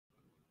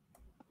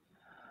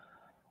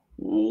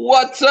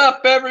What's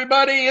up,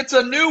 everybody? It's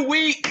a new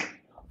week.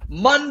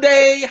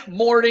 Monday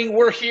morning,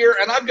 we're here,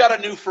 and I've got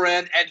a new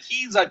friend, and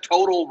he's a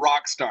total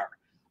rock star.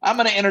 I'm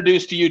going to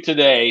introduce to you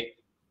today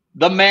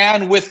the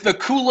man with the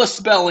coolest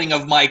spelling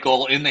of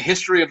Michael in the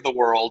history of the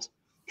world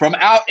from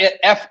out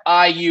at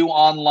FIU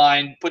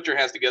Online. Put your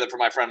hands together for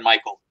my friend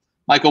Michael.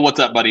 Michael, what's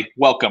up, buddy?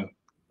 Welcome.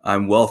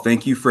 I'm well.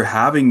 Thank you for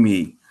having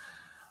me.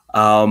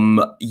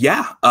 I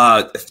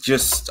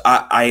guess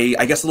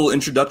a little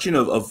introduction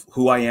of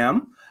who I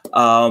am.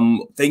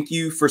 Thank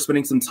you for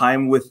spending some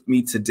time with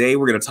me today.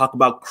 We're going to talk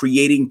about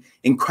creating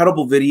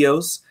incredible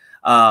videos.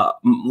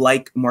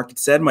 Like Mark had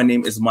said, my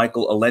name is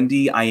Michael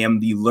Alendi. I am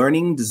the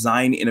Learning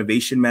Design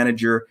Innovation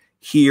Manager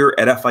here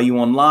at FIU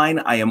Online.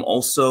 I am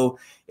also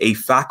a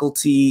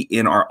faculty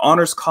in our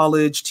honors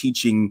college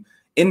teaching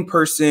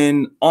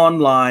in-person,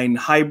 online,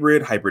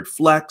 hybrid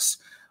flex,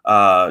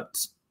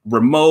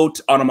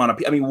 remote,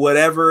 onomatopoeia. I mean,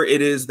 whatever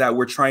it is that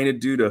we're trying to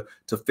do to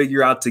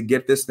figure out to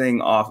get this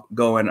thing off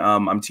going.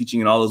 I'm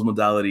teaching in all those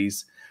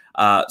modalities.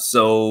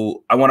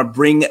 So I want to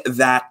bring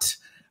that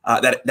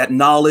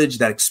knowledge,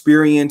 that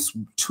experience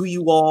to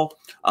you all,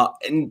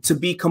 and to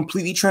be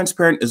completely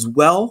transparent as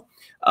well.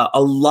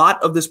 A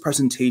lot of this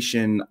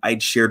presentation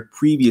I'd shared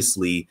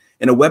previously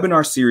in a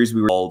webinar series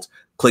we called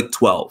Click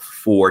 12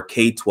 for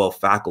K-12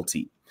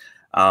 faculty.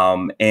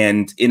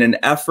 And in an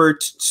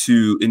effort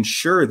to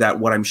ensure that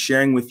what I'm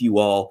sharing with you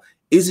all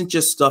isn't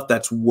just stuff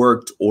that's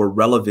worked or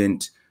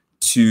relevant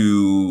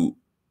to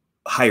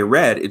higher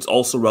ed, it's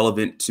also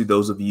relevant to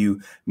those of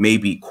you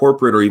maybe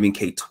corporate or even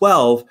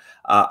K-12.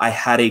 I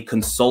had a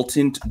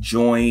consultant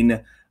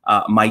join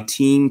my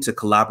team to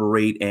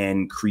collaborate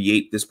and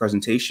create this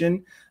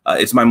presentation.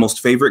 It's my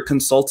most favorite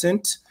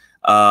consultant.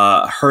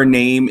 Her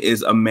name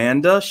is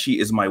Amanda.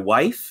 She is my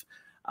wife.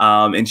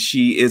 And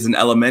she is an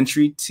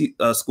elementary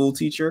school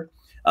teacher.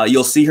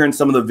 You'll see her in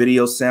some of the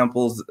video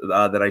samples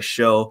that I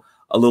show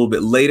a little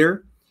bit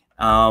later.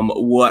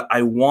 What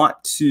I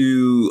want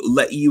to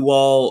let you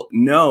all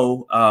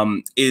know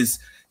is,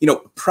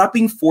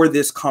 prepping for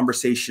this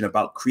conversation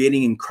about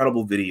creating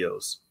incredible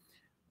videos,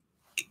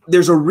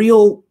 there's a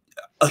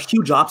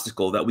huge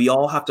obstacle that we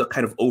all have to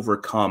kind of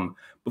overcome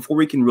before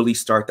we can really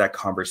start that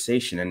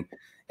conversation.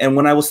 And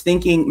when I was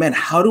thinking, man,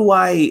 how do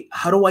I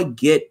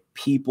get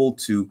people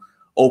to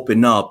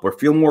open up or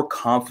feel more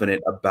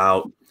confident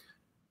about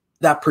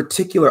that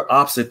particular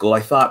obstacle, I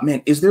thought,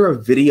 man, is there a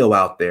video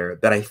out there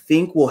that I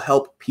think will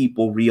help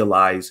people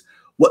realize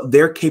what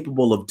they're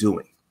capable of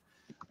doing?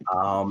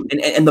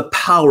 And the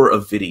power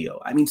of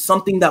video. I mean,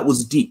 something that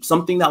was deep,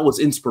 something that was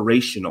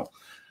inspirational.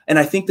 And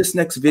I think this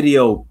next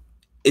video,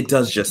 it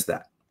does just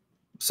that.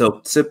 So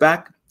sit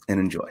back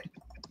and enjoy.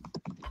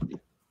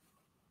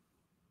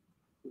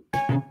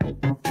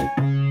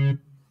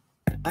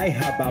 I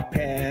have a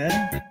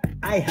pen.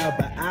 I have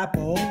an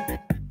apple.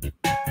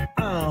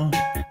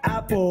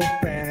 Apple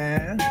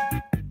pen.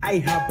 I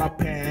have a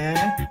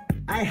pen.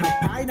 I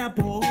have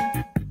pineapple.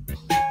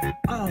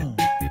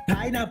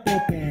 Pineapple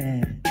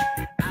pen.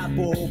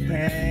 Apple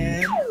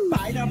pen.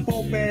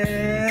 Pineapple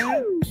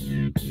pen.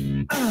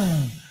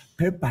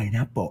 Pen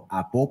pineapple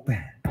apple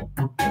pen.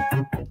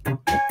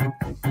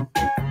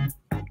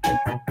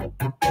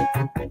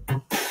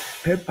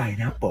 Pen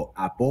pineapple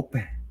apple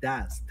pen.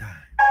 That's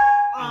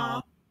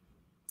time.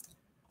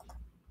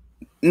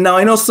 Now,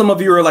 I know some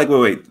of you are like,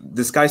 wait,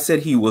 this guy said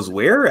he was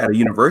where? At a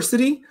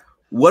university?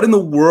 What in the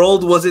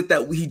world was it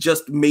that he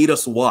just made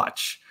us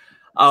watch?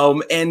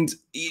 There's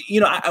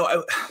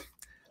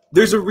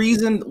a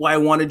reason why I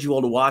wanted you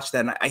all to watch that.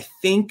 And I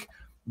think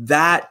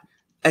that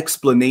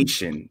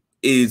explanation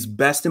is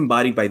best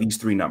embodied by these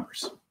three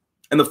numbers.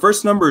 And the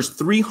first number is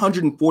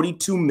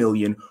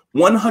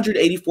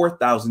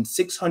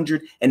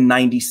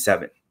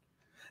 342,184,697.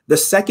 The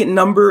second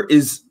number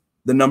is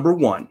the number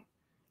 1.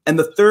 And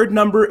the third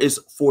number is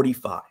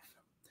 45.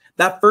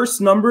 That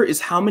first number is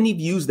how many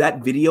views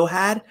that video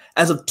had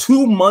as of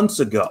 2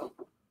 months ago.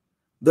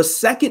 The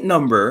second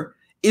number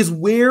is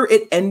where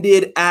it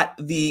ended at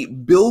the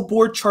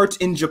Billboard charts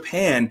in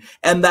Japan.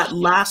 And that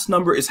last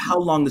number is how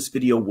long this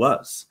video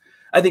was.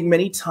 I think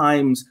many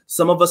times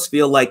some of us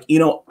feel like,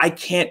 I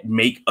can't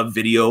make a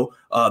video.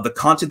 The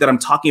content that I'm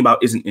talking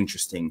about isn't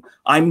interesting.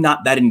 I'm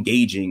not that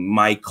engaging.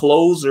 My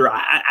clothes are,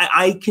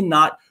 I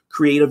cannot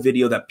create a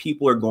video that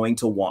people are going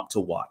to want to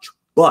watch.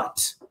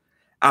 But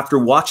after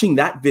watching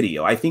that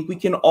video, I think we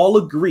can all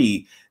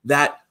agree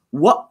that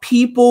what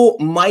people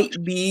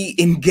might be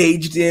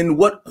engaged in,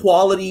 what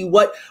quality,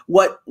 what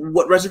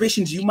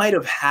reservations you might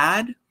have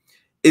had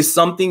is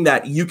something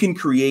that you can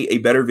create a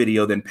better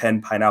video than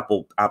pen,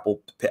 pineapple, apple,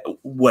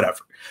 whatever.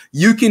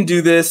 You can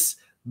do this.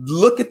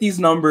 Look at these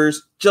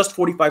numbers, just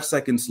 45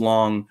 seconds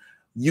long.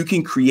 You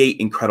can create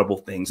incredible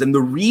things. And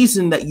the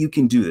reason that you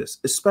can do this,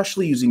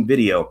 especially using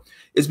video,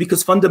 is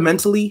because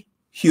fundamentally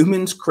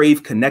humans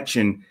crave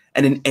connection,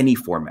 and in any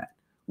format.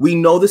 We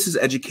know this as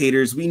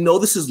educators. We know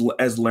this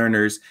as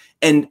learners.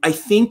 And I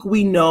think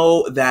we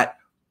know that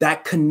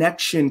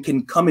connection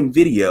can come in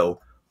video,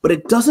 but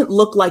it doesn't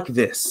look like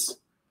this.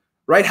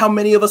 right? How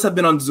many of us have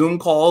been on Zoom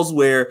calls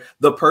where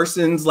the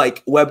person's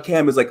like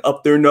webcam is like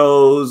up their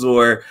nose,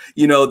 or,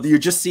 you know, you're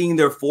just seeing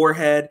their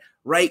forehead,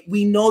 right?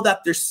 We know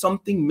that there's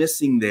something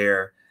missing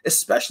there,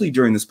 especially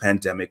during this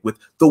pandemic with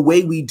the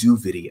way we do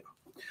video.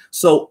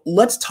 So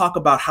let's talk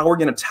about how we're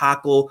going to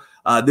tackle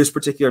this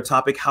particular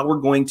topic, how we're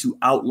going to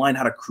outline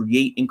how to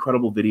create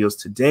incredible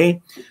videos today.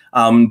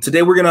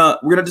 Today we're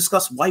gonna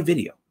discuss why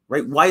video,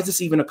 right? Why is this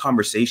even a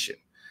conversation?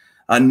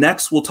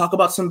 Next, we'll talk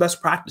about some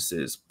best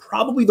practices,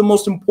 probably the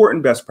most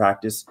important best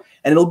practice,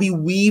 and it'll be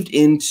weaved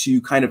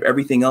into kind of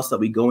everything else that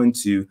we go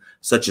into,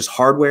 such as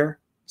hardware,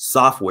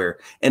 software.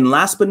 And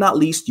last but not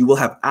least, you will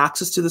have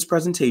access to this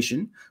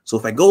presentation. So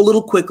if I go a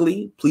little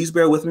quickly, please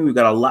bear with me. We've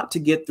got a lot to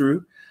get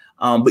through,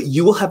 but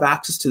you will have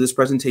access to this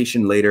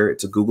presentation later.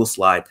 It's a Google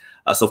slide,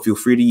 so feel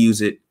free to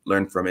use it,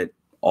 learn from it,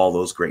 all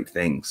those great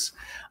things.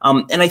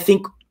 And I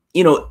think,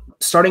 you know,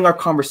 starting our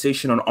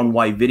conversation on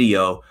why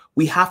video,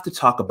 we have to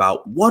talk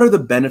about what are the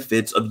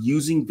benefits of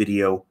using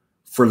video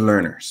for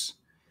learners.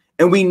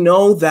 And we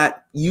know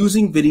that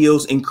using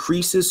videos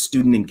increases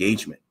student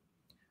engagement.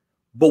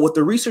 But what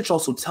the research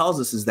also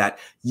tells us is that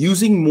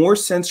using more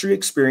sensory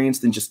experience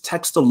than just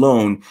text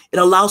alone, it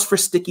allows for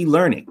sticky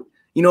learning.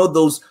 You know,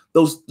 those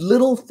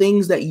little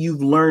things that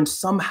you've learned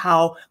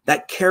somehow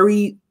that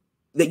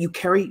you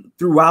carry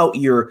throughout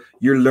your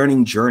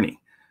learning journey.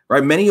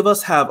 Right? Many of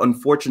us have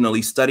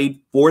unfortunately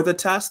studied for the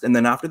test, and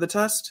then after the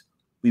test,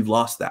 we've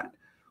lost that.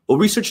 Well,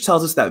 research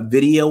tells us that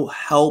video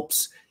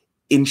helps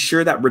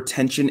ensure that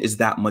retention is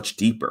that much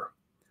deeper.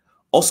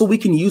 Also, we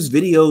can use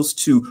videos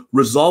to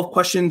resolve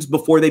questions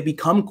before they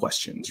become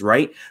questions,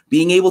 right?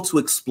 Being able to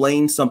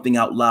explain something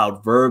out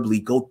loud, verbally,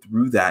 go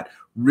through that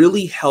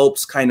really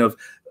helps kind of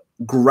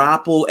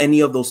grapple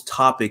any of those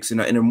topics in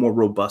a more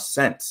robust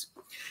sense.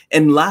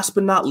 And last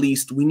but not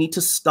least, we need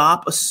to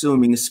stop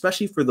assuming,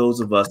 especially for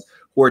those of us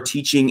who are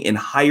teaching in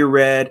higher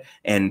ed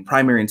and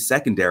primary and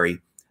secondary,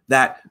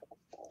 that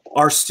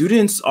our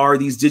students are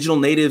these digital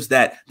natives,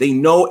 that they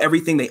know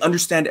everything, they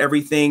understand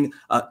everything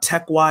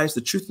tech-wise.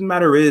 The truth of the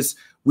matter is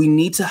we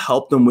need to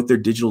help them with their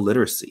digital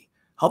literacy,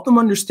 help them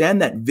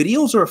understand that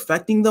videos are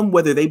affecting them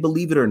whether they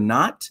believe it or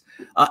not,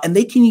 and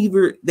they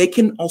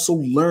can also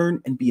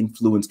learn and be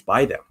influenced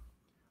by them.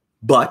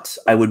 But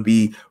I would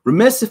be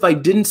remiss if I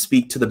didn't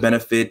speak to the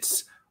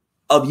benefits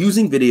of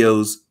using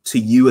videos to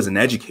you as an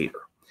educator.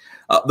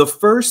 The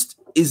first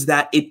is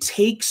that it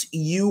takes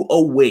you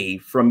away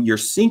from your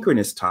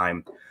synchronous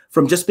time,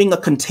 from just being a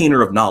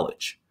container of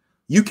knowledge.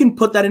 You can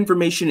put that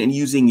information in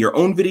using your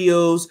own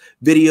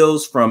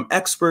videos from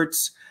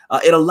experts.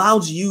 It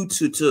allows you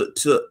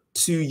to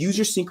use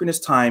your synchronous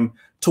time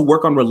to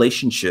work on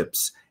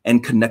relationships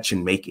and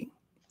connection making.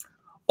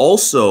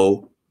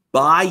 Also,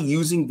 by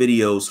using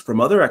videos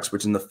from other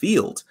experts in the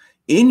field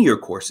in your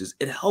courses,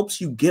 it helps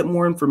you get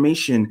more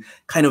information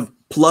kind of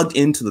plugged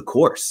into the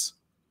course.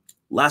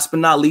 Last but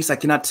not least, I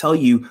cannot tell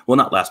you, well,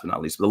 not last but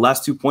not least, but the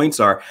last 2 points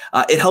are,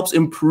 it helps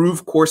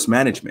improve course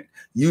management.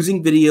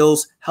 Using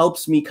videos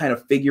helps me kind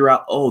of figure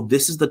out, oh,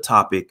 this is the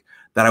topic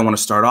that I want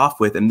to start off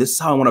with, and this is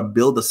how I want to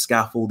build the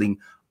scaffolding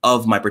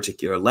of my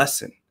particular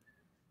lesson.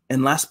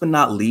 And last but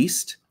not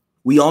least,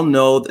 we all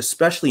know,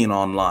 especially in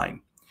online,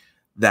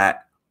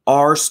 that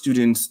our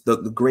students, the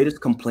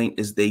greatest complaint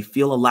is they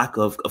feel a lack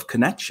of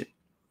connection.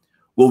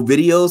 Well,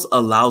 videos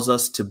allows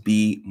us to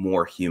be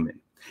more human.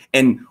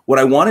 And what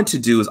I wanted to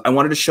do is I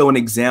wanted to show an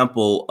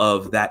example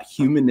of that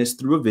humanness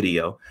through a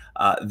video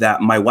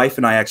that my wife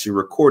and I actually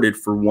recorded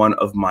for one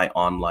of my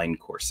online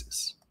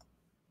courses.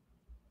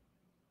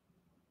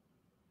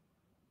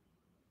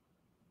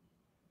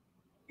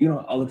 You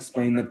know, I'll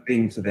explain the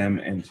thing to them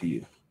and to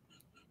you.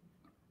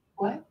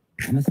 What?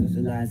 I'm a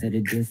socialize at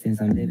a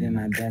distance. I'm living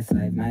my best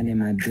life, minding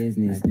my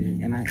business.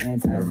 Am I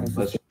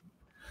anti-social?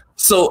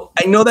 So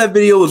I know that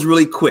video was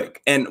really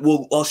quick, and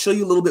I'll show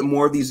you a little bit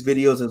more of these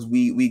videos as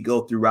we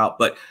go throughout,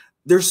 but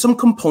there's some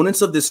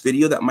components of this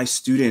video that my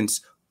students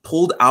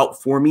pulled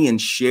out for me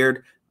and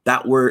shared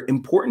that were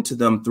important to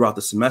them throughout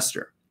the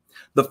semester.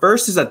 The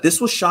first is that this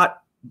was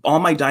shot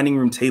on my dining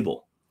room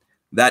table.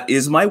 That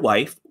is my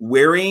wife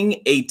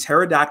wearing a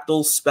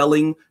pterodactyl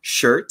spelling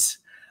shirt.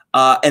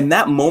 And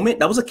that moment,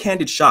 that was a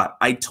candid shot.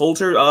 I told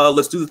her,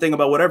 let's do the thing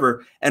about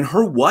whatever. And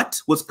her what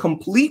was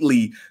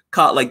completely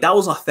caught, like that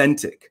was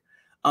authentic.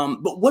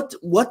 But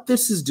what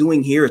this is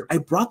doing here is I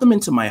brought them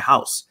into my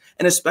house.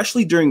 And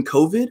especially during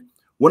COVID,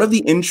 one of the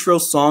intro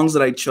songs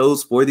that I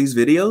chose for these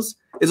videos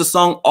is a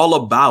song all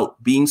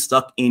about being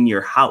stuck in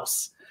your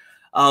house.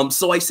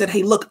 So I said,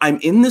 hey, look, I'm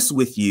in this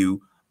with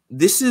you.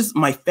 This is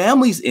my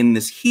family's in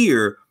this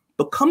here,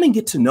 but come and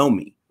get to know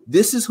me.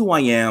 This is who I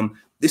am.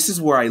 This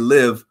is where I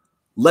live.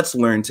 Let's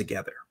learn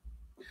together.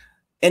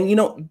 And, you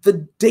know,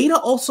 the data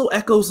also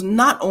echoes,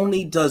 not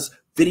only does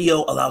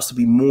video allow us to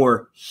be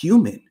more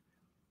human,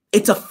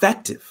 it's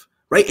effective,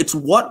 right? It's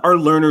what our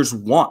learners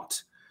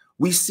want.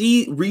 We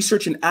see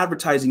research in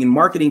advertising and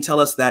marketing tell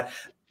us that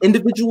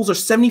individuals are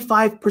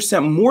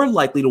 75% more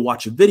likely to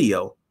watch a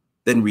video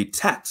than read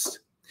text.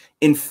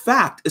 In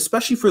fact,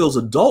 especially for those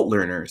adult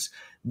learners,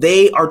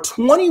 They are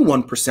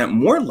 21%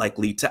 more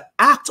likely to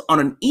act on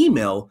an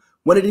email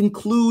when it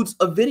includes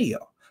a video.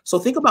 So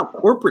think about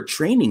corporate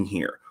training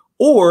here.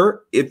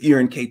 Or if you're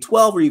in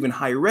K-12 or even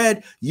higher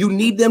ed, you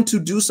need them to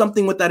do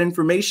something with that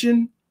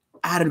information,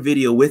 add a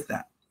video with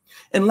that.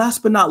 And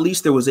last but not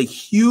least, there was a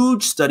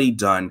huge study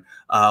done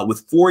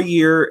with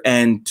 4-year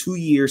and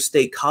 2-year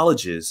state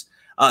colleges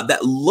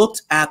that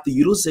looked at the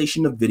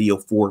utilization of video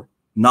for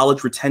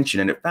knowledge retention.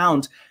 And it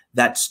found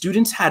that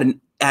students had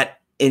an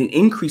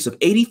increase of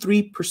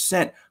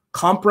 83%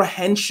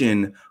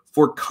 comprehension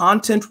for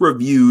content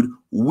reviewed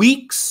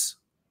weeks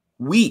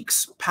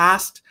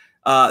past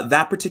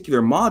that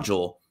particular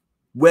module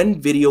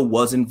when video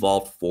was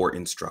involved for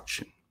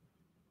instruction.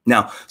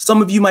 Now,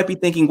 some of you might be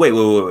thinking, wait,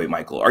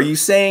 Michael, are you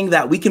saying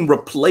that we can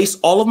replace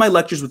all of my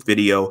lectures with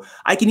video?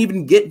 I can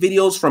even get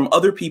videos from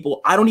other people.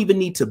 I don't even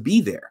need to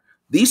be there.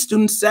 These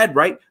students said,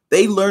 right,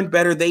 they learned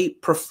better. They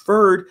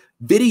preferred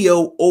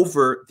video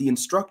over the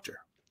instructor.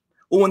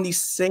 Well, when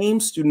these same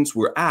students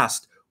were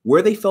asked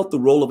where they felt the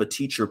role of a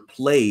teacher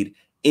played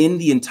in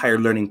the entire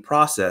learning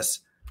process,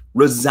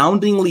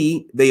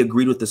 resoundingly, they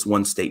agreed with this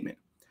one statement.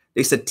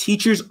 They said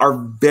teachers are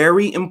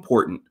very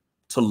important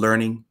to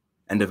learning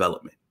and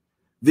development.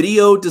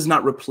 Video does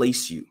not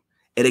replace you.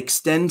 It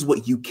extends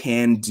what you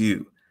can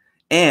do,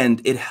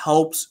 and it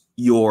helps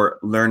your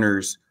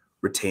learners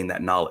retain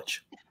that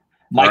knowledge.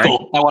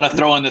 Michael, I want to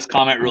throw in this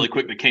comment really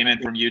quick that came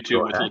in from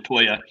YouTube with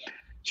Latoya.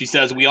 She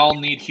says, we all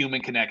need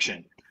human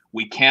connection.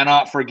 We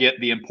cannot forget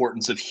the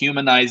importance of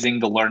humanizing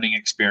the learning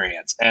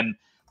experience. And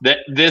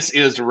this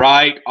is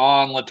right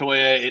on,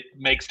 Latoya. It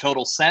makes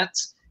total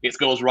sense. It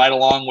goes right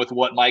along with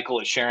what Michael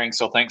is sharing.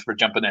 So thanks for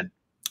jumping in.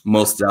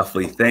 Most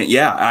definitely.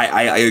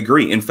 I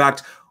agree. In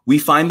fact, we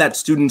find that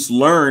students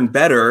learn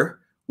better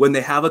when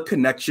they have a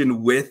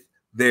connection with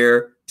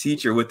their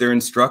teacher, with their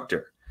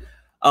instructor.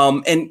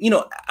 And, you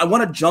know, I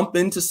want to jump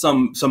into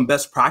some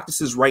best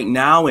practices right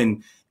now.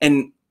 And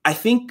I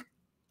think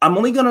I'm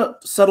only going to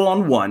settle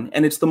on one,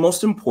 and it's the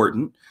most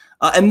important.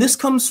 And this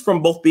comes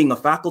from both being a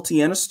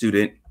faculty and a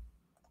student.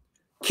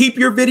 Keep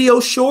your video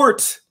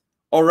short.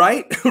 All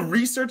right.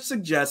 Research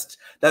suggests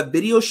that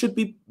video should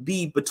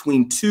be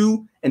between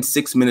 2 and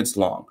 6 minutes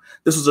long.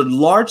 This was a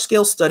large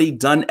scale study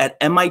done at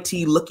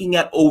MIT looking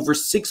at over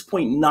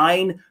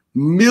 6.9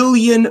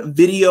 million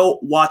video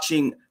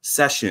watching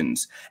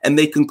sessions. And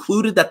they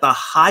concluded that the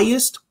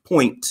highest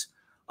point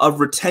of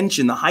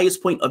retention, the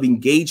highest point of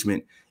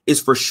engagement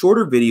is for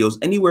shorter videos,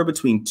 anywhere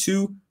between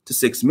 2 to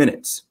 6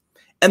 minutes.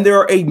 And there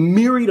are a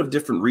myriad of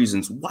different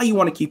reasons why you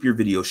want to keep your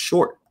videos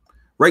short.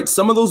 Right?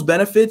 Some of those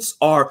benefits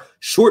are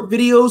short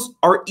videos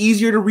are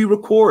easier to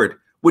re-record.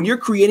 When you're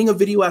creating a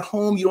video at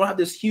home, you don't have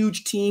this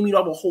huge team. You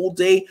don't have a whole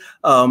day,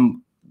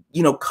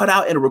 cut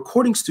out in a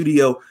recording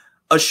studio.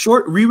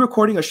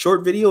 Re-recording a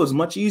short video is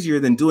much easier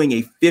than doing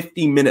a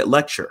 50-minute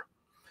lecture.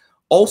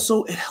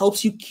 Also, it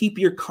helps you keep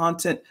your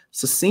content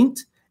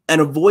succinct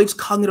and avoids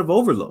cognitive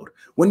overload.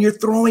 When you're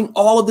throwing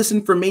all of this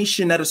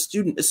information at a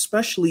student,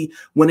 especially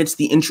when it's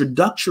the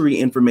introductory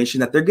information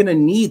that they're going to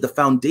need the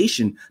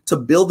foundation to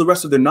build the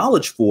rest of their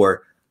knowledge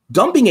for,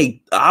 dumping an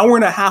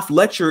hour-and-a-half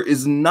lecture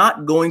is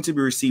not going to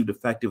be received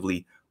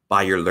effectively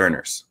by your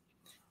learners.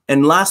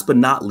 And last but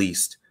not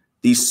least,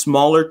 these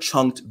smaller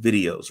chunked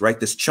videos, right?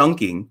 This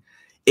chunking,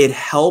 it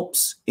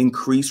helps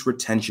increase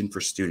retention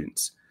for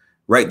students,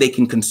 right? They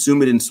can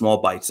consume it in small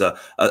bites.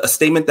 A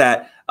statement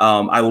that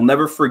I will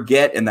never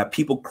forget and that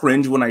people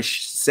cringe when I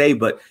say,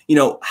 but, you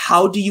know,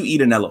 how do you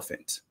eat an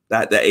elephant?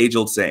 That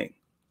age-old saying.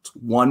 It's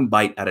one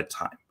bite at a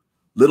time,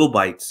 little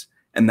bites,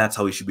 and that's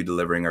how we should be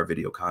delivering our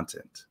video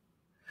content.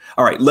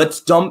 All right,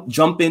 let's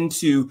jump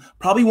into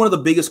probably one of the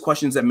biggest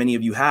questions that many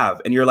of you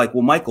have. And you're like,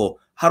 well, Michael,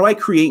 how do I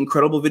create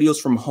incredible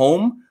videos from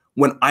home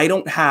when I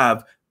don't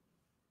have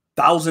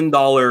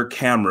 $1,000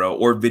 camera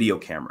or video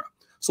camera?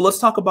 So let's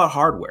talk about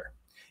hardware.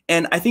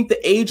 And I think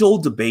the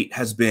age-old debate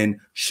has been,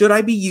 should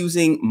I be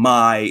using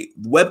my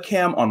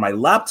webcam on my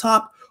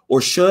laptop or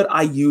should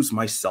I use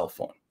my cell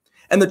phone?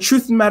 And the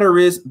truth of the matter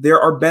is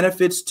there are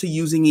benefits to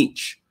using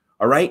each,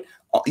 all right?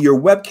 Your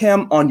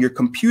webcam on your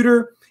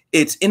computer,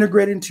 it's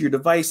integrated into your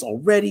device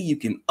already. You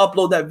can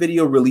upload that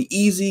video really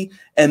easy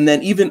and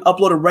then even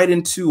upload it right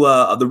into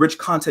the rich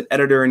content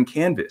editor in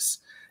Canvas.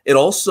 It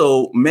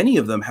also, many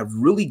of them have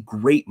really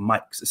great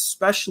mics,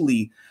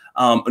 especially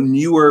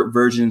newer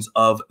versions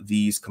of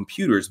these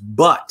computers.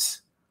 But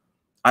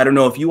I don't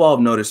know if you all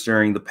have noticed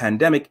during the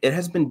pandemic, it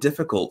has been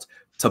difficult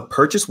to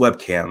purchase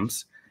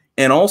webcams.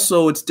 And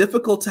also it's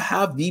difficult to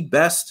have the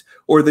best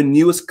or the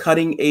newest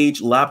cutting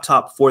edge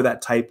laptop for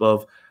that type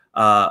of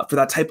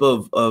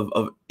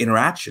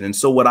interaction. And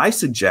so what I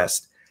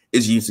suggest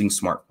is using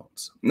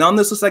smartphones. Now on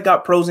this list, I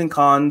got pros and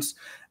cons.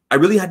 I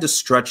really had to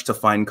stretch to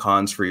find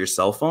cons for your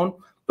cell phone.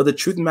 But the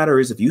truth of the matter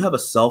is, if you have a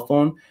cell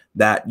phone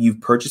that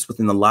you've purchased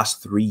within the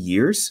last 3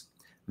 years,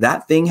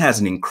 that thing has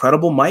an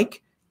incredible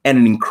mic and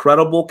an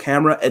incredible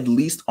camera, at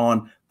least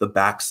on the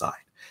backside.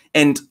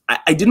 And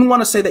I didn't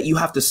want to say that you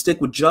have to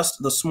stick with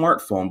just the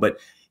smartphone, but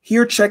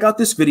here, check out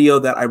this video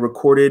that I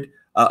recorded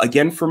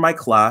again for my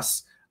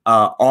class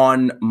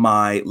on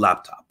my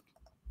laptop.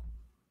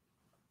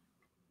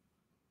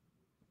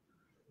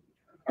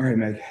 All right,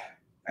 Meg.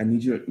 I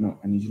need you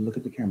to look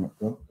at the camera.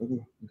 Go.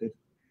 Look at.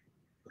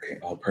 Okay.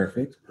 Oh,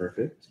 perfect.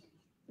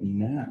 And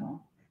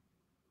now,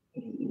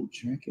 put a little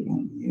jacket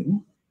on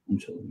you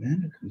until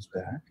Amanda comes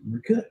back, and we're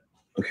good.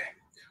 Okay.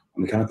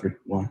 On the count of 3.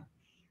 1,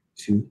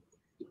 2.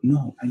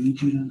 No, I need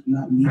you to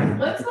not meet her.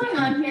 What's going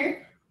on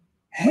here?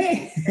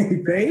 Hey,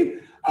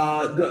 babe.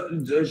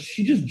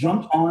 She just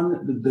jumped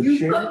on the You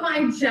chair. put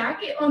my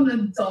jacket on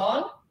the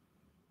dog?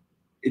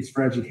 It's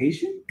for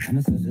education. I'm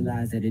a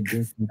socialized at a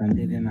distance. I'm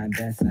living my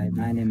best life,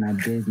 minding my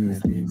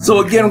business. So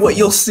again, what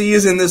you'll see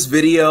is in this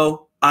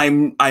video,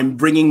 I'm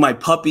bringing my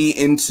puppy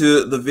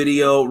into the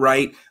video,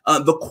 right?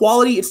 The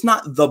quality, it's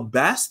not the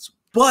best,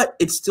 but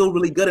it's still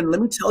really good. And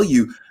let me tell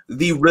you,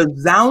 the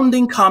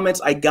resounding comments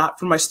I got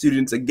from my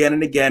students again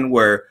and again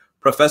were,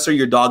 Professor,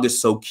 your dog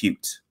is so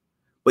cute.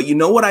 But you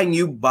know what I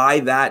knew by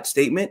that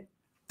statement?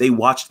 They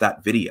watched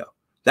that video.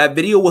 That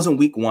video wasn't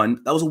week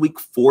 1. That was a week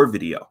 4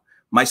 video.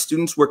 My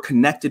students were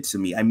connected to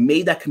me. I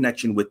made that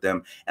connection with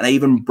them. And I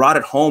even brought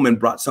it home and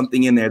brought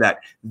something in there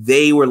that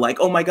they were like,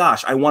 oh my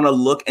gosh, I want to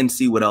look and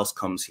see what else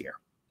comes here.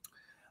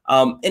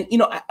 And, you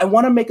know, I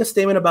want to make a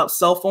statement about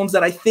cell phones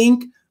that I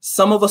think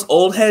some of us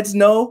old heads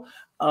know,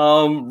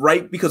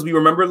 right? Because we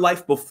remember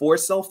life before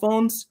cell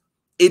phones.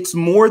 It's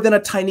more than a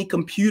tiny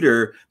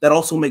computer that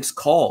also makes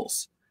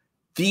calls.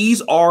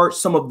 These are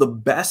some of the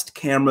best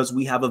cameras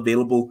we have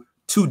available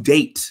to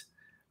date,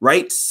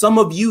 right? Some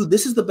of you,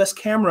 this is the best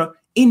camera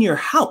in your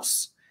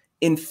house.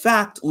 In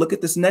fact, look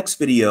at this next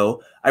video.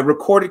 I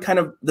recorded kind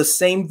of the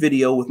same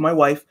video with my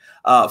wife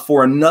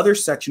for another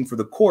section for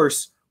the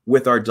course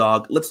with our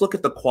dog. Let's look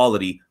at the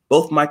quality,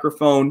 both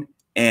microphone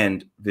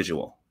and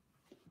visual.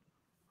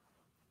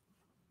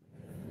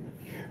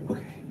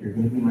 Okay, you're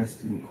going to be my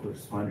student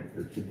correspondent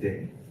for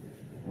today.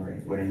 All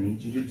right, what I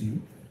need you to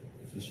do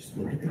is just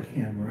look at the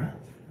camera.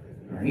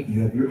 All right,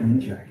 you have your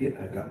own jacket.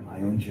 I've got my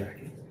own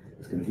jacket.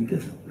 It's going to be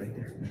good. Right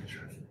there.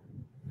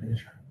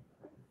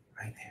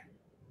 Right there.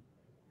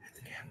 At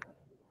the camera.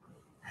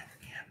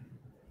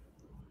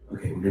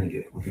 Okay, we're gonna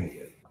get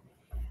it.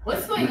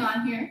 What's going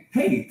on here?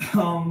 Hey,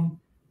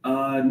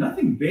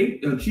 nothing,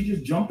 babe. She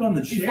just jumped on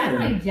the chair. Is that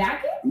my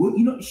jacket? Well,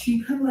 you know,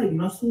 she kind of like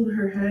nestled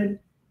her head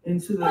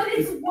into the. But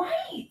it's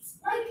white,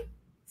 like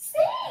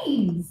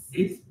stains.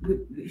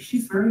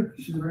 She's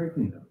very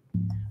clean though.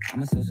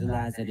 I'm a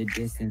socialized at a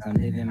distance. I'm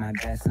living my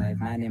best life,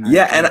 minding my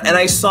Yeah, and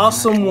I saw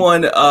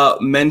someone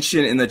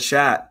mention in the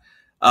chat.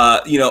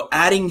 You know,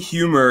 adding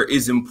humor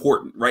is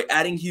important, right?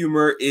 Adding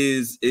humor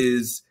is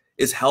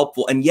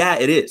helpful. And yeah,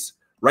 it is,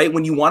 right?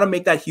 When you want to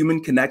make that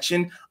human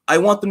connection, I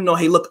want them to know,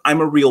 hey, look, I'm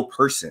a real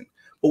person.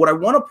 But what I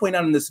want to point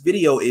out in this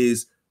video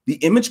is the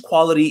image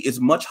quality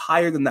is much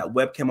higher than that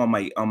webcam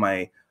on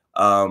my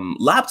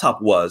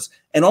laptop was.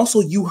 And also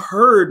you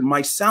heard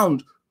my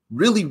sound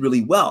really,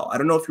 really well. I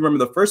don't know if you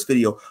remember the first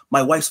video,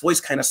 my wife's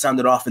voice kind of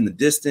sounded off in the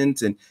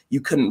distance and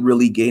you couldn't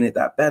really gain it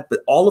that bad,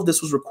 but all of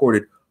this was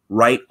recorded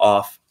right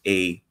off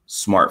a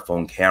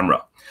smartphone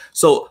camera.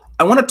 So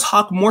I want to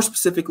talk more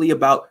specifically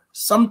about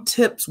some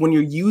tips when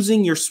you're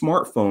using your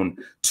smartphone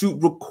to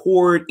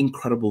record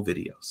incredible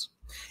videos.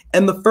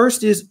 And the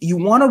first is you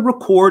want to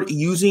record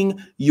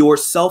using your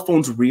cell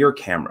phone's rear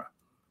camera,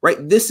 right?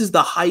 This is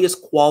the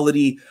highest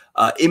quality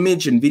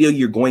image and video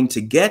you're going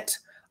to get.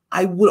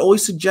 I would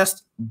always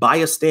suggest buy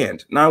a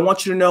stand. Now, I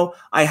want you to know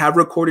I have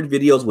recorded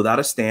videos without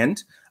a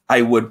stand.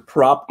 I would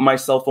prop my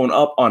cell phone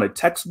up on a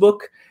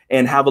textbook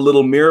and have a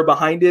little mirror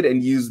behind it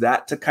and use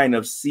that to kind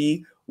of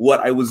see what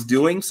I was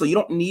doing. So you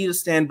don't need a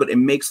stand, but it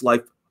makes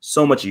life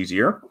so much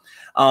easier.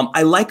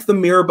 I like the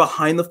mirror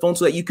behind the phone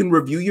so that you can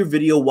review your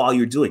video while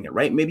you're doing it,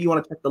 right? Maybe you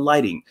want to check the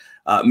lighting.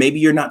 Maybe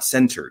you're not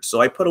centered.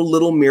 So I put a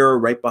little mirror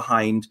right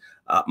behind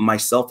my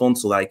cell phone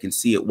so that I can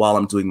see it while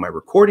I'm doing my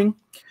recording.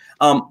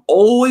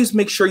 Always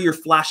make sure your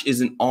flash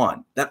isn't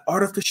on. That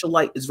artificial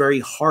light is very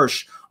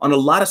harsh on a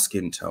lot of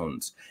skin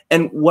tones.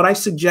 And what I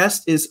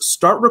suggest is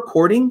start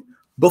recording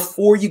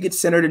before you get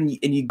centered and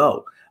you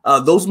go.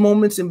 Those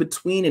moments in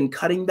between and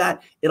cutting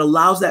that, it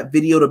allows that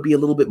video to be a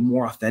little bit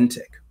more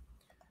authentic.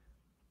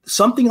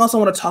 Something else I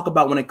want to talk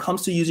about when it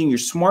comes to using your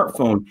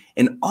smartphone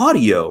and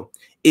audio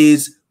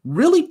is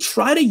really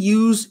try to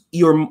use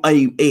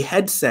a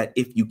headset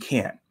if you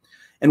can.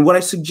 And what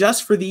I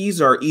suggest for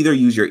these are either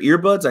use your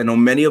earbuds. I know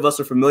many of us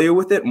are familiar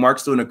with it.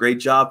 Mark's doing a great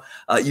job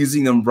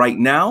using them right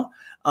now.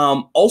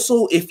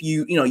 Also, if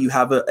you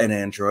have an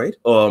Android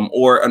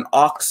or an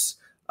aux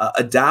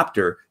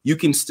adapter, you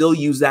can still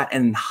use that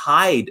and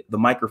hide the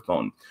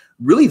microphone.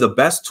 Really, the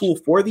best tool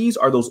for these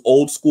are those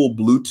old school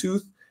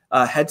Bluetooth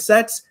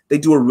headsets. They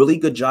do a really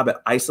good job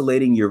at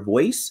isolating your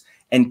voice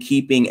and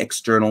keeping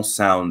external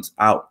sounds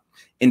out.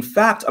 In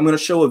fact, I'm going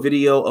to show a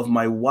video of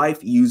my wife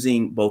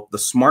using both the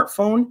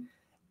smartphone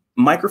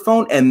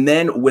microphone and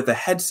then with a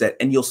headset,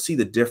 and you'll see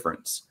the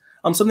difference.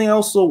 Something I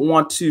also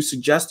want to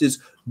suggest is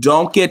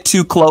don't get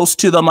too close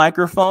to the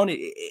microphone.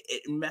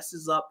 It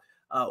messes up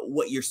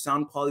what your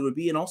sound quality would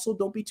be, and also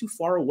don't be too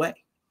far away.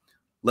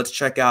 Let's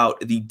check out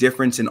the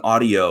difference in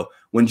audio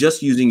when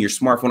just using your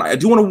smartphone. I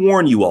do want to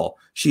warn you all,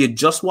 she had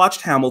just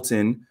watched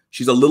Hamilton.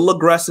 She's a little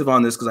aggressive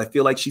on this because I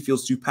feel like she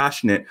feels too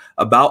passionate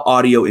about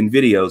audio in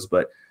videos,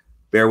 but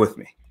bear with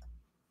me.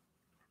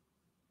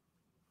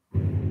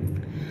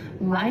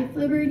 Life,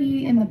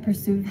 liberty, and the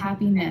pursuit of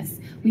happiness.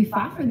 We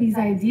fought for these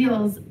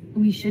ideals.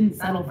 We shouldn't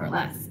settle for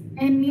less.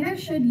 And neither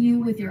should you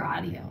with your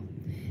audio.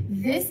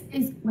 This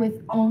is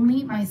with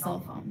only my cell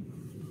phone.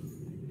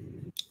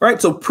 All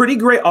right, so pretty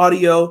great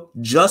audio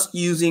just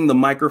using the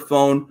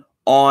microphone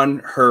on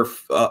her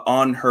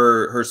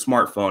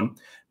smartphone.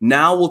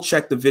 Now we'll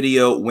check the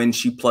video when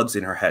she plugs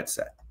in her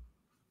headset.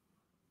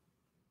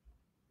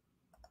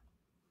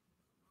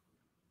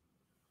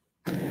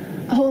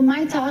 Oh, am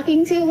I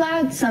talking too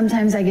loud?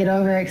 Sometimes I get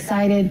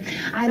overexcited.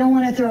 I don't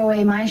want to throw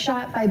away my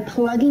shot by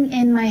plugging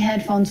in my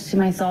headphones to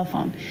my cell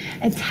phone.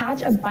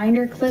 Attach a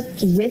binder clip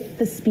with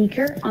the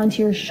speaker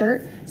onto your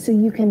shirt so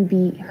you can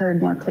be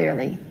heard more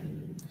clearly.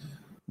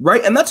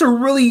 Right, and that's a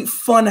really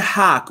fun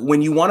hack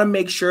when you want to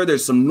make sure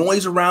there's some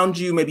noise around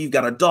you. Maybe you've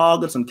got a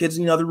dog and some kids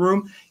in the other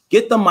room.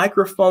 Get the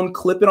microphone,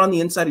 clip it on the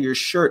inside of your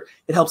shirt.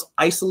 It helps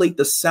isolate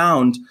the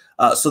sound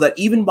so that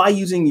even by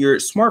using your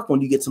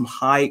smartphone, you get some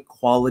high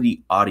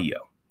quality audio.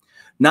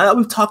 Now that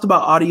we've talked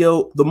about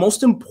audio, the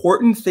most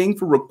important thing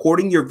for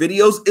recording your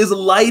videos is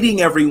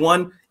lighting,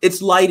 everyone.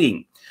 It's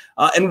lighting.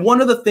 And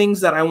one of the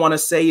things that I want to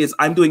say is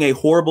I'm doing a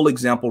horrible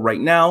example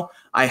right now.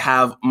 I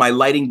have my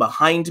lighting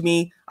behind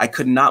me. I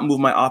could not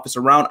move my office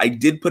around. I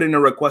did put in a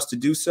request to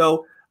do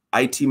so.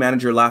 IT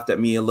manager laughed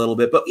at me a little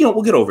bit, but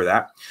we'll get over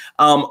that.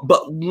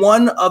 But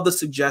one of the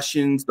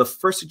suggestions, the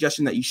first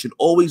suggestion that you should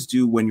always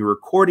do when you're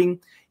recording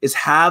is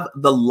have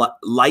the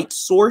light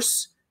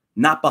source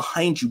not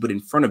behind you, but in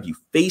front of you,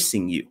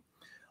 facing you.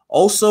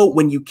 Also,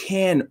 when you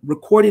can,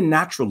 record in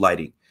natural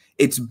lighting.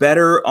 It's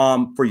better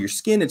for your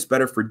skin. It's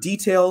better for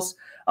details.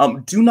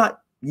 Do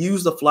not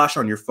use the flash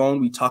on your phone.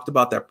 We talked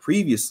about that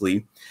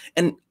previously.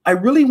 And I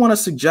really want to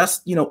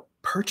suggest,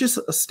 purchase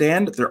a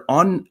stand. They're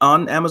on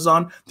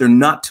Amazon. They're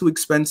not too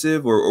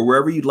expensive or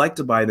wherever you'd like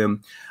to buy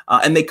them.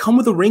 And they come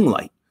with a ring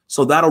light.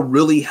 So that'll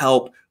really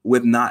help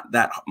with not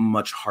that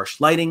much harsh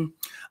lighting.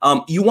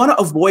 You want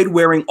to avoid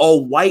wearing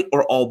all white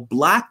or all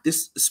black.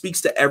 This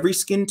speaks to every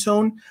skin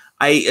tone.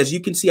 As you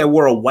can see, I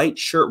wore a white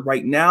shirt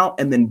right now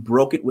and then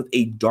broke it with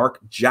a dark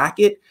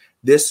jacket.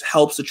 This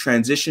helps the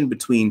transition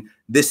between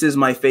this is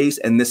my face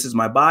and this is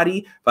my body.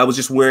 If I was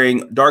just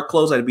wearing dark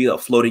clothes, I'd be a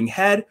floating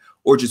head,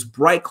 or just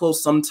bright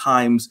clothes.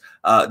 Sometimes,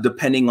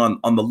 depending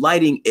on the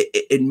lighting,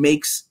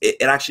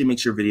 it actually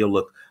makes your video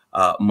look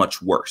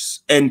much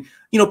worse. And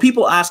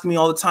people ask me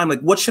all the time,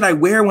 like, what should I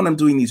wear when I'm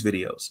doing these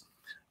videos?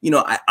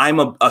 I'm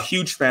a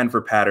huge fan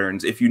for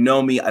patterns. If you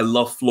know me, I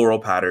love floral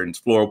patterns,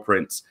 floral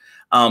prints.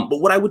 But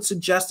what I would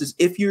suggest is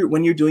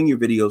when you're doing your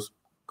videos,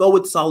 go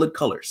with solid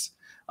colors.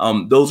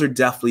 Those are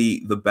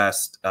definitely the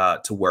best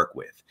to work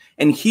with.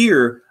 And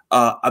here,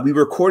 we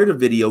recorded a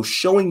video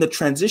showing the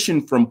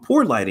transition from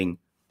poor lighting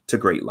to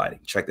great lighting.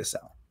 Check this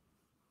out.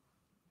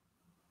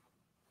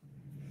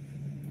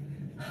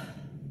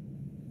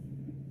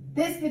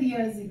 This video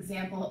is an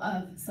example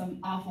of some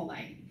awful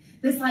lighting.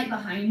 This light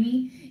behind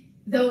me,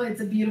 though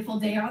it's a beautiful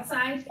day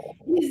outside,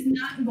 is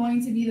not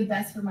going to be the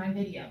best for my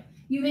video.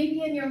 You may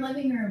be in your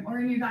living room or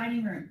in your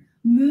dining room.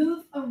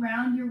 Move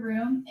around your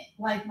room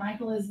like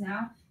Michael is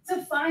now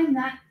to find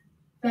that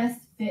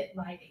best fit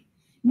lighting.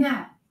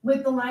 Now,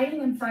 with the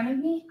lighting in front of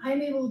me,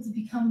 I'm able to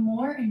become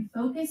more in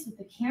focus with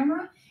the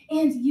camera,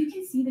 and you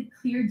can see the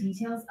clear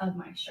details of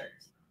my shirt.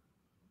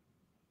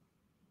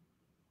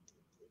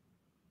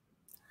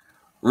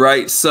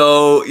 Right.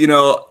 So,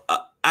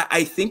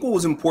 I think what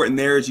was important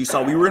there is you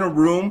saw we were in a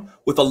room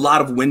with a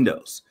lot of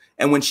windows.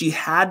 And when she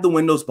had the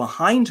windows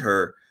behind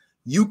her,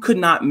 you could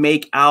not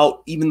make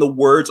out even the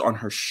words on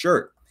her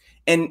shirt.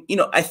 And,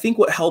 I think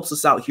what helps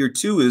us out here,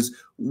 too, is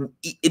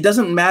it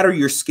doesn't matter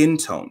your skin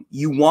tone.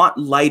 You want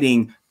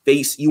lighting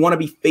you want to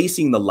be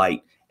facing the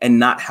light and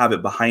not have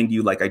it behind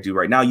you like I do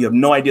right now. You have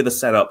no idea the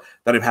setup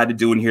that I've had to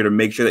do in here to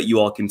make sure that you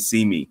all can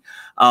see me.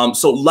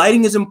 So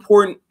lighting is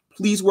important.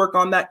 Please work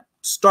on that.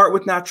 Start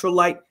with natural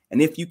light.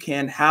 And if you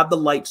can, have the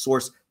light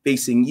source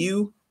facing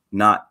you,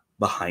 not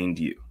behind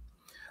you.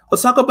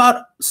 Let's talk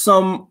about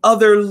some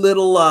other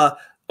little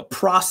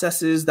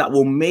processes that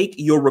will make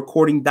your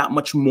recording that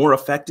much more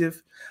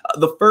effective.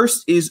 The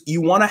first is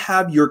you want to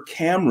have your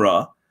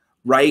camera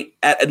right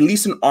at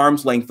least an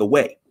arm's length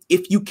away.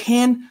 If you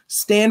can,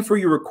 stand for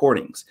your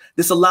recordings.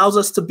 This allows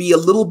us to be a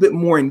little bit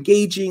more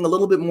engaging, a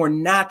little bit more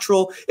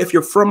natural. If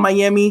you're from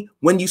Miami,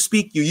 when you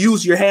speak, you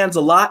use your hands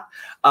a lot.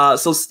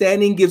 So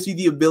standing gives you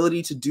the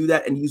ability to do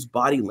that and use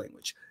body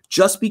language.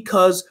 Just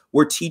because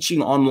we're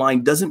teaching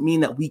online doesn't mean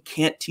that we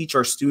can't teach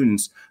our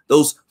students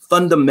those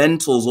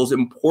fundamentals, those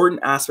important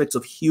aspects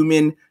of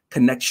human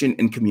connection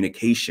and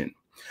communication.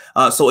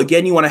 So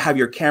again, you want to have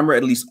your camera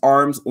at least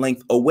arm's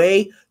length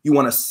away. You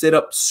want to sit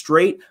up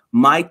straight.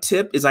 My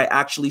tip is I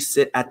actually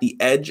sit at the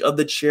edge of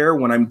the chair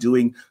when I'm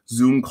doing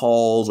Zoom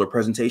calls or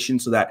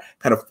presentations, so that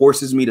kind of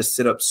forces me to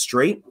sit up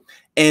straight.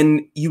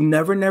 And you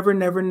never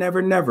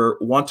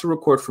want to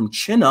record from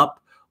chin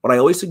up. What I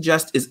always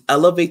suggest is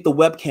elevate the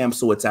webcam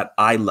so it's at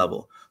eye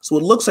level. So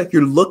it looks like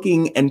you're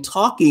looking and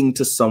talking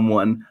to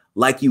someone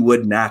like you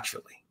would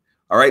naturally.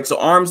 All right, so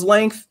arm's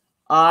length,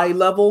 eye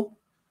level,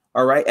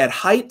 all right, at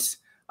height.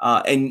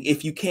 And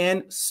if you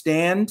can,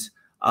 stand.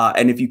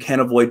 And if you can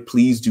avoid,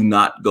 please do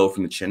not go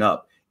from the chin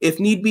up. If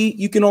need be,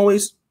 you can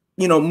always,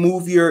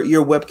 move your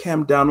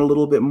webcam down a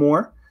little bit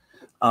more.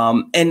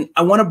 And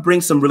I want to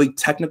bring some really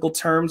technical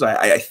terms.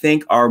 I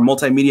think our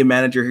multimedia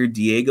manager here,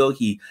 Diego,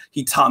 he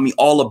taught me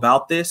all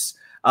about this.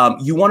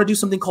 You want to do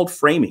something called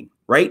framing,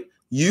 right?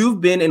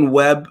 You've been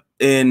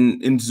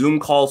in Zoom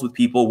calls with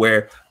people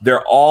where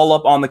they're all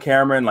up on the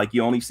camera and like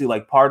you only see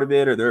like part of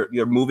it, or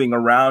they're moving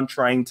around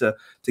trying to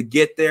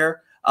get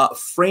there.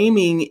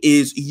 Framing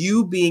is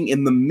you being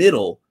in the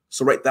middle.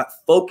 So, right,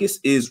 that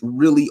focus is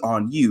really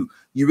on you.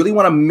 You really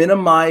want to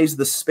minimize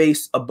the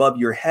space above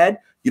your head.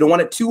 You don't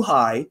want it too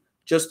high,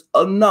 just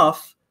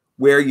enough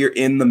where you're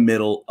in the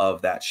middle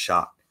of that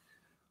shot.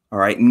 All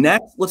right,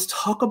 next, let's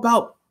talk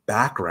about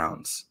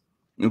backgrounds.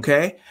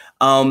 Okay.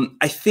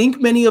 I think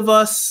many of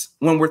us,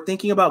 when we're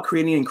thinking about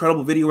creating an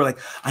incredible video, we're like,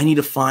 I need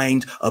to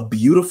find a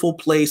beautiful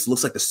place. It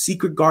looks like the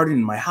secret garden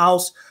in my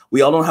house. We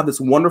all don't have this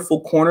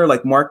wonderful corner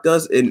like Mark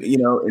does in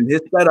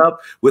his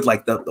setup with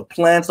like the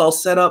plants all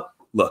set up.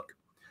 Look,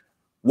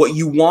 what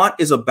you want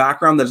is a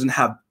background that doesn't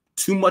have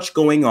too much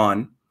going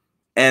on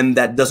and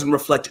that doesn't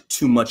reflect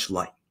too much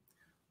light.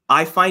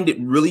 I find it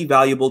really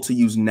valuable to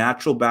use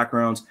natural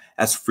backgrounds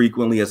as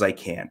frequently as I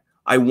can.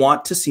 I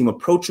want to seem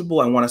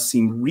approachable. I want to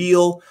seem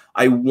real.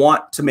 I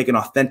want to make an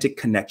authentic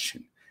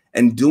connection.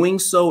 And doing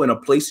so in a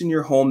place in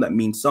your home that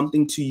means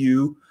something to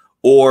you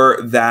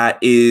or that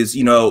is,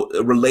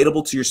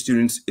 relatable to your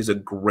students is a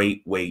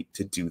great way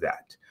to do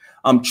that.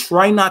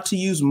 Try not to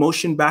use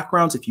motion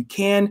backgrounds if you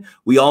can.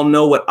 We all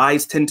know what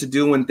eyes tend to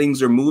do when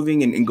things are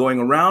moving and going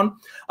around.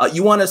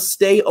 You want to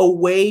stay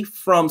away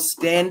from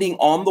standing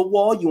on the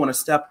wall. You want to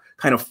step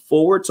kind of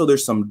forward so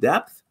there's some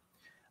depth.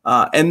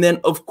 And then,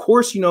 of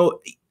course,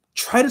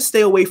 try to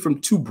stay away from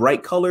too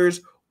bright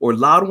colors or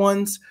loud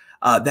ones.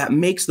 That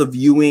makes the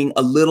viewing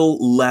a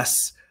little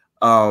less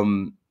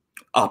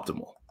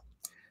optimal.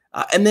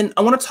 And then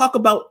I want to talk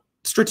about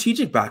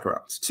strategic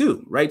backgrounds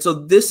too, right? So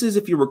this is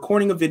if you're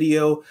recording a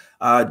video,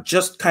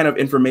 just kind of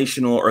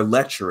informational or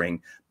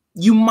lecturing.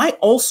 You might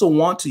also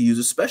want to use,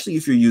 especially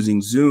if you're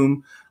using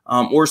Zoom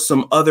or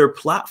some other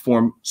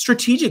platform,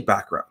 strategic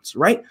backgrounds,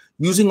 right?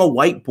 Using a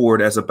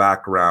whiteboard as a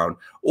background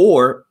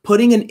or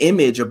putting an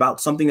image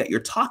about something that you're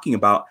talking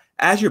about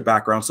as your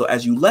background. So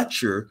as you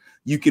lecture,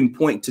 you can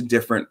point to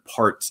different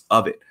parts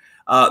of it.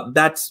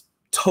 That's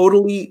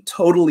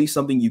totally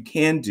something you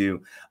can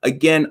do.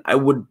 Again, I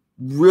would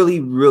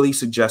really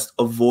suggest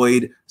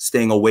avoid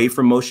staying away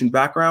from motion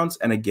backgrounds.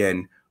 And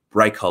again,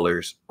 bright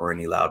colors or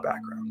any loud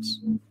backgrounds.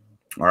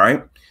 All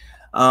right.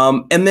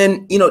 And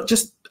then,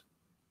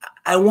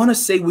 I want to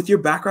say with your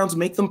backgrounds,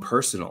 make them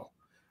personal,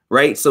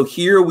 right? So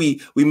here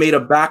we made a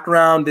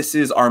background. This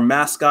is our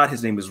mascot.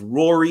 His name is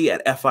Rory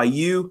at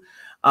FIU.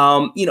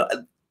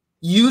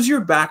 Use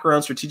your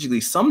background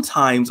strategically.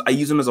 Sometimes I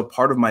use them as a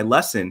part of my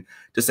lesson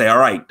to say, all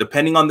right,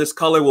 depending on this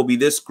color will be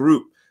this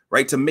group,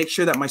 right? To make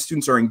sure that my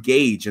students are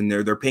engaged and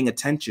they're paying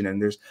attention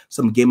and there's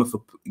some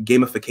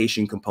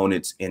gamification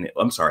components in it.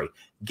 I'm sorry,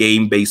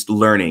 game-based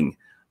learning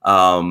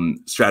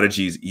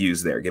strategies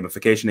used there.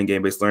 Gamification and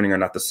game-based learning are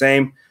not the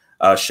same.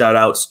 Shout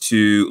outs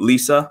to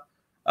Lisa,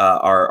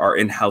 our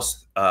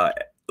in-house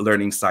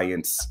learning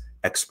science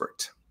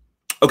expert.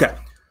 Okay,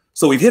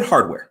 so we've hit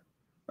hardware.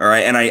 All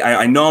right, and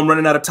I know I'm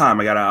running out of time.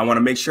 I want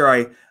to make sure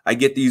I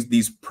get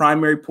these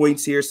primary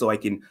points here so I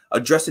can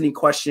address any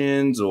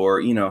questions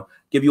or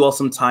give you all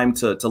some time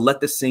to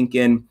let this sink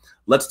in.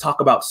 Let's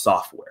talk about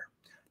software.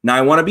 Now,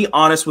 I want to be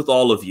honest with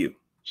all of you.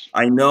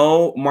 I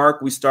know,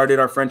 Mark, we started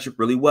our friendship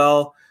really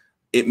well.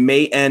 It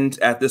may end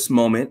at this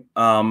moment.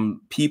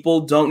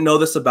 People don't know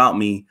this about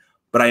me,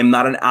 but I am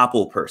not an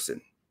Apple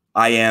person.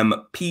 I am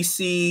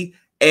PC.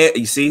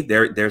 You see,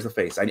 there's the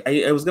face.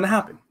 It was gonna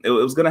happen. It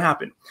was gonna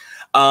happen.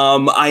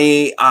 We're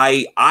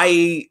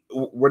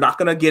not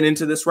gonna get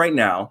into this right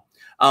now.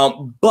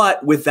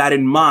 But with that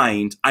in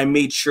mind, I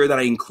made sure that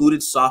I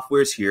included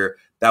softwares here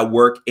that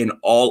work in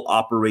all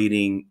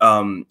operating,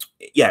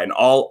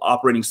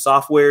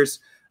 softwares,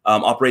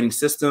 operating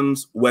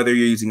systems, whether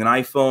you're using an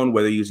iPhone,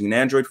 whether you're using an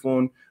Android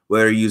phone,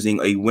 whether you're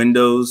using a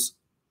Windows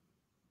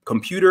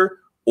computer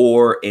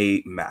or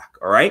a Mac.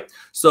 All right.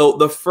 So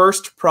the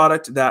first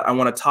product that I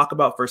want to talk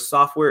about for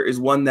software is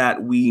one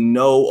that we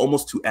know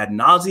almost to ad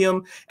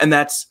nauseum, and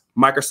that's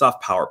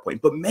Microsoft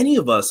PowerPoint. But many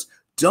of us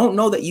don't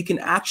know that you can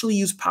actually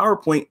use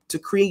PowerPoint to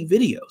create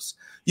videos.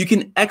 You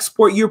can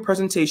export your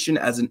presentation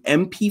as an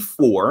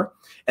MP4,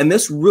 and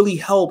this really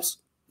helps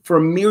for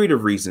a myriad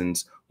of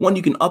reasons. One,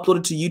 you can upload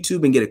it to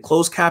YouTube and get it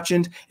closed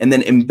captioned and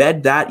then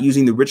embed that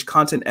using the rich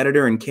content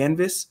editor in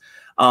Canvas.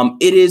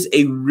 It is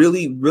a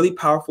really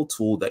powerful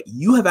tool that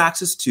you have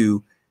access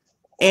to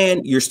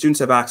and your students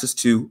have access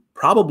to,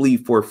 probably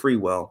for free,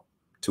 well,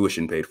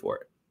 tuition paid for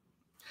it.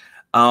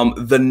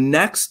 The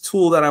next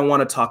tool that I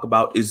want to talk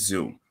about is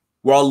Zoom.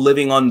 We're all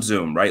living on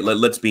Zoom, right?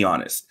 Let's be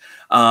honest.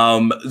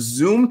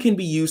 Zoom can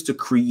be used to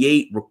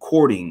create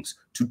recordings,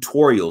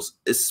 tutorials,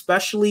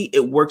 especially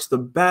it works the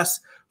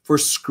best for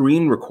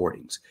screen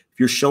recordings. If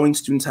you're showing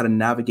students how to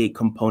navigate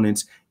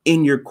components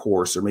in your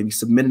course or maybe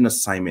submit an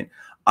assignment,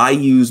 I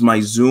use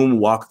my Zoom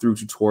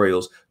walkthrough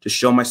tutorials to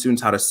show my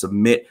students how to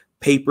submit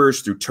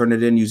papers through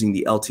Turnitin using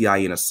the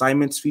LTI in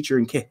assignments feature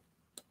in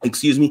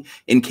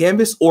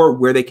Canvas, or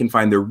where they can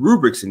find their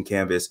rubrics in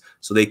Canvas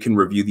so they can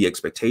review the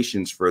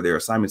expectations for their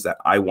assignments that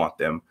I want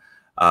them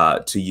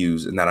to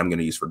use and that I'm going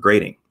to use for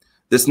grading.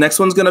 This next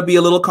one's going to be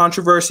a little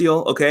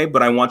controversial, okay?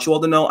 But I want you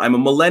all to know I'm a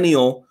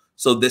millennial,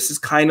 so this is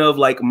kind of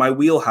like my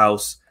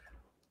wheelhouse,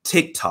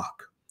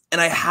 TikTok.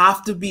 And I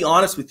have to be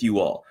honest with you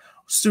all.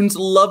 Students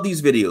love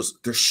these videos.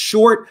 They're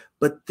short,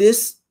 but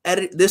this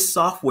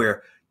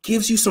software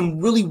gives you some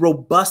really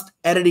robust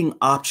editing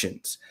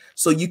options.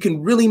 So you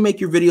can really make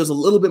your videos a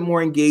little bit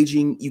more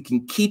engaging. You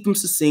can keep them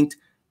succinct.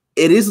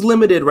 It is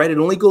limited, right? It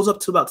only goes up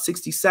to about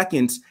 60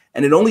 seconds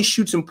and it only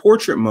shoots in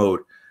portrait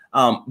mode.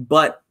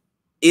 But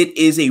it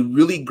is a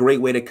really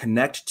great way to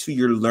connect to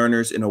your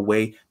learners in a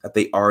way that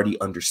they already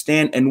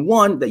understand and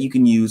one that you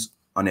can use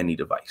on any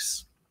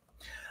device.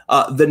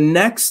 The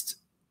next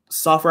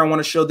software I want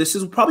to show, this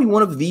is probably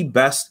one of the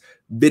best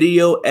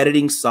video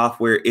editing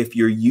software if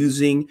you're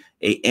using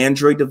an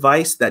Android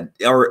device that's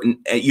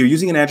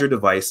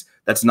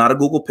not a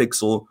Google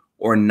Pixel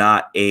or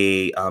not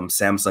a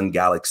Samsung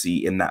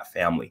Galaxy in that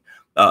family.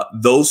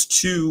 Those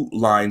two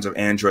lines of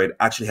Android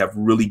actually have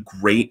really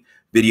great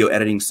video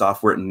editing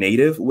software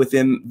native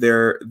within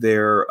their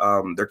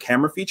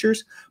camera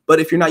features. But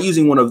if you're not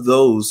using one of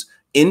those,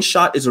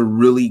 InShot is a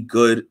really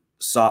good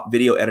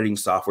video editing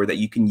software that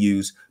you can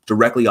use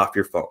directly off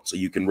your phone. So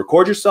you can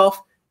record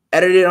yourself,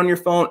 edit it on your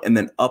phone, and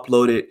then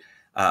upload it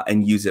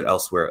and use it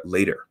elsewhere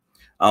later.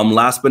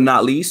 Last but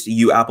not least,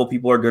 you Apple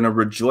people are going to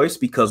rejoice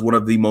because one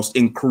of the most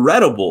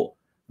incredible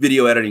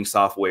video editing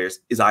softwares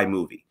is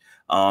iMovie.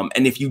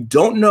 And if you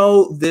don't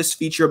know this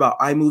feature about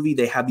iMovie,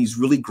 they have these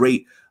really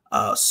great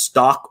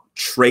stock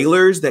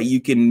trailers that you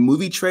can,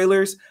 movie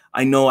trailers.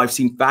 I know I've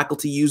seen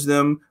faculty use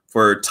them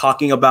for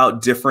talking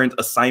about different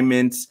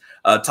assignments,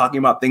 talking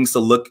about things to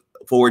look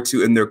forward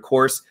to in their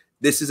course.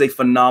 This is a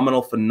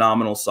phenomenal,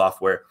 phenomenal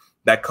software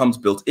that comes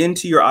built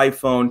into your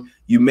iPhone.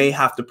 You may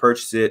have to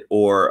purchase it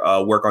or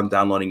work on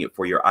downloading it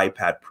for your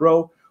iPad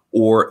Pro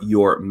or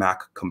your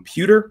Mac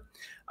computer.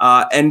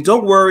 And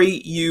don't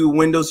worry, you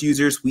Windows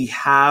users, we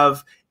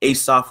have a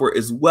software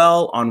as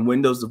well on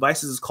Windows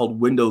devices. It's called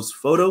Windows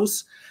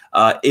Photos.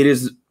 It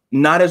is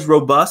not as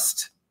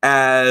robust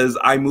as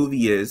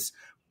iMovie is,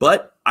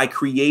 but I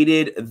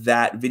created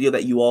that video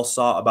that you all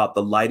saw about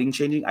the lighting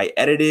changing. I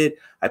edited,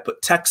 I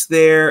put text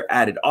there,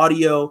 added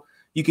audio.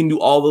 You can do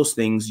all those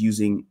things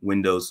using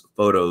Windows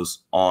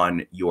Photos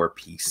on your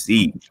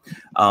PC.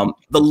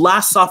 The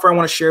last software I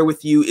want to share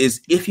with you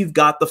is, if you've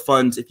got the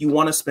funds, if you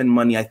want to spend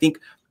money, I think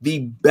the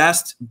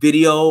best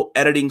video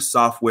editing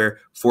software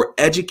for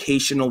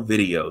educational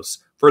videos,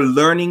 for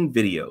learning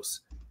videos,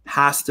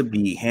 has to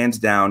be, hands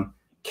down,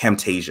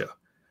 Camtasia.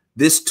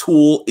 This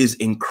tool is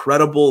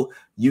incredible.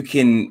 You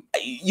can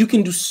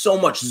do so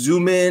much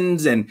zoom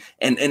ins and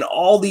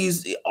all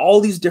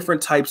these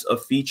different types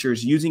of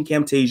features using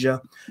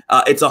Camtasia.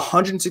 It's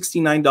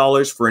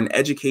 $169 for an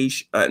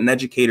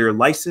educator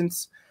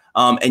license,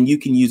 and you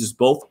can use this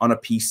both on a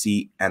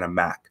PC and a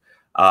Mac.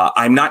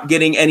 I'm not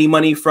getting any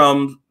money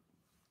from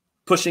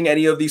pushing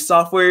any of these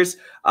softwares.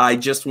 I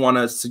just want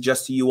to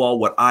suggest to you all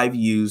what I've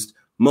used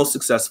most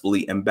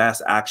successfully and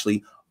best.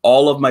 Actually,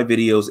 all of my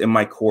videos in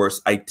my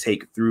course I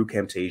take through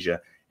Camtasia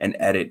and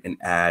edit and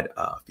add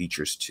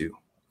features too.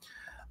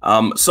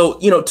 So,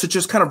 to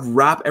just kind of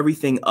wrap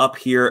everything up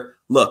here,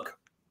 look,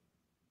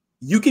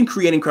 you can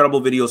create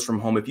incredible videos from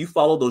home if you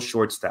follow those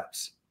short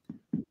steps.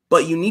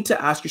 But you need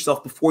to ask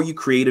yourself before you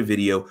create a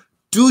video,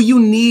 do you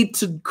need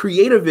to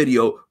create a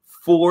video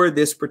for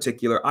this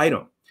particular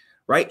item,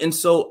 right? And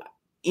so,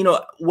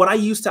 what I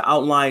used to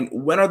outline,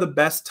 when are the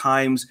best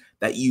times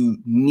that you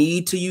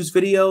need to use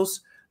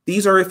videos?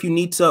 These are if you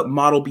need to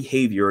model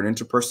behavior and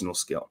interpersonal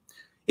skill.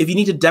 If you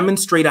need to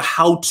demonstrate a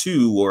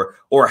how-to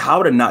or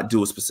how to not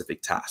do a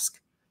specific task.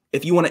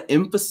 If you want to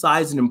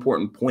emphasize an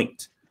important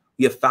point.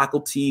 We have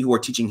faculty who are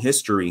teaching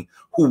history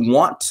who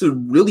want to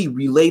really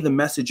relay the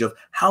message of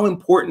how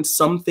important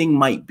something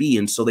might be.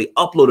 And so they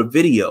upload a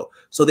video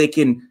so they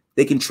can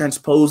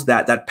transpose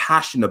that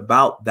passion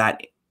about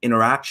that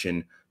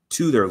interaction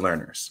to their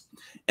learners.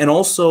 And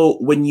also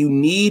when you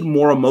need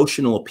more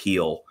emotional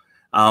appeal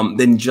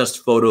than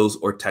just photos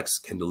or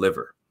text can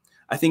deliver.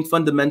 I think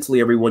fundamentally,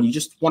 everyone, you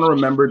just want to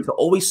remember to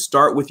always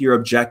start with your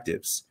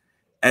objectives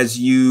as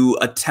you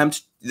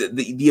attempt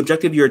the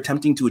objective you're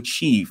attempting to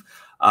achieve,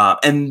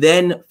 and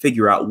then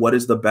figure out what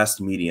is the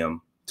best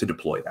medium to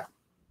deploy that.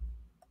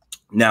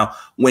 Now,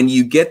 when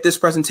you get this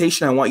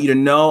presentation, I want you to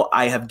know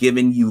I have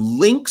given you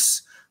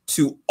links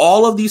to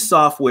all of these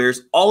softwares,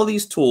 all of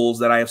these tools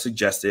that I have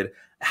suggested,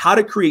 how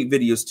to create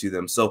videos to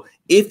them. So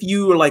if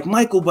you are like,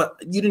 Michael, but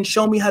you didn't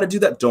show me how to do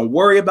that, don't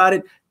worry about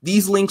it.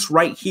 these links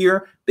right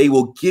here, they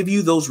will give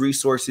you those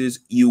resources.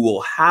 You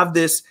will have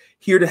this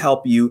here to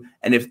help you.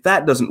 And if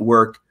that doesn't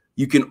work,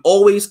 you can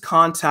always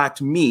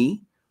contact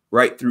me,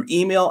 right, through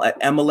email at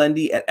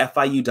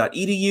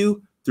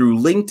melendi@fiu.edu, through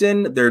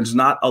LinkedIn. There's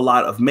not a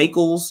lot of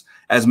Michaels,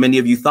 as many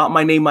of you thought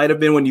my name might have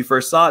been when you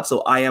first saw it.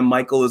 So I am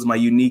Michael is my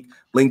unique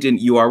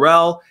LinkedIn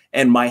URL.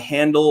 And my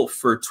handle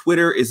for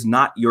Twitter is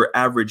Not Your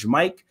Average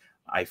Mike.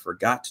 I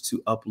forgot to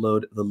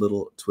upload the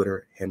little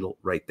Twitter handle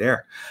right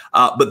there.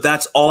 But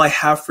that's all I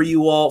have for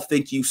you all.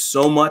 Thank you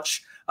so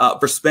much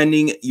for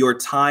spending your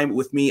time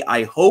with me.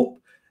 I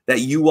hope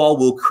that you all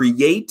will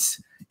create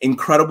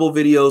incredible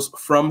videos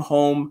from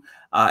home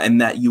and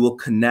that you will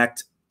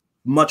connect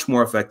much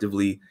more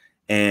effectively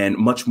and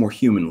much more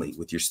humanly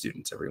with your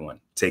students, everyone.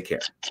 Take care.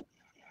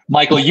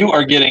 Michael, you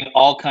are getting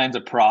all kinds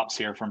of props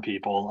here from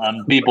people.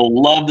 People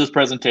love this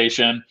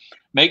presentation.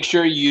 Make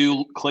sure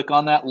you click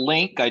on that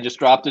link. I just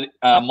dropped it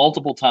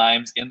multiple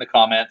times in the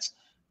comments.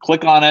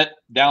 Click on it,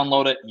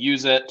 download it,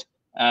 use it.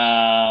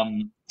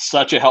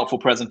 Such a helpful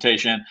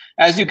presentation.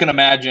 As you can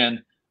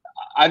imagine,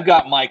 I've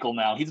got Michael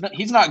now.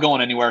 He's not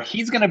going anywhere.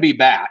 He's going to be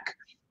back,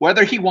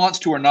 whether he wants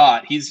to or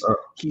not.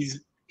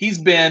 He's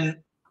been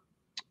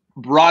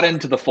brought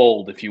into the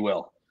fold, if you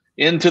will,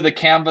 into the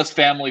Canvas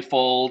family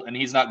fold, and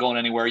he's not going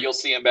anywhere. You'll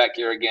see him back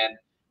here again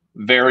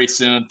very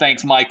soon.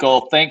 Thanks,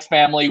 Michael. Thanks,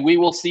 family. We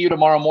will see you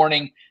tomorrow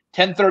morning,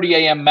 10:30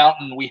 a.m.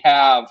 Mountain. We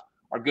have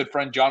our good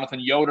friend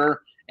Jonathan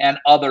Yoder and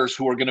others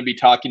who are going to be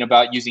talking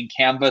about using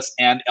Canvas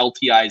and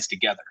LTIs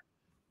together.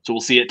 So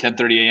we'll see you at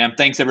 10:30 a.m.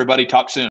 Thanks, everybody. Talk soon.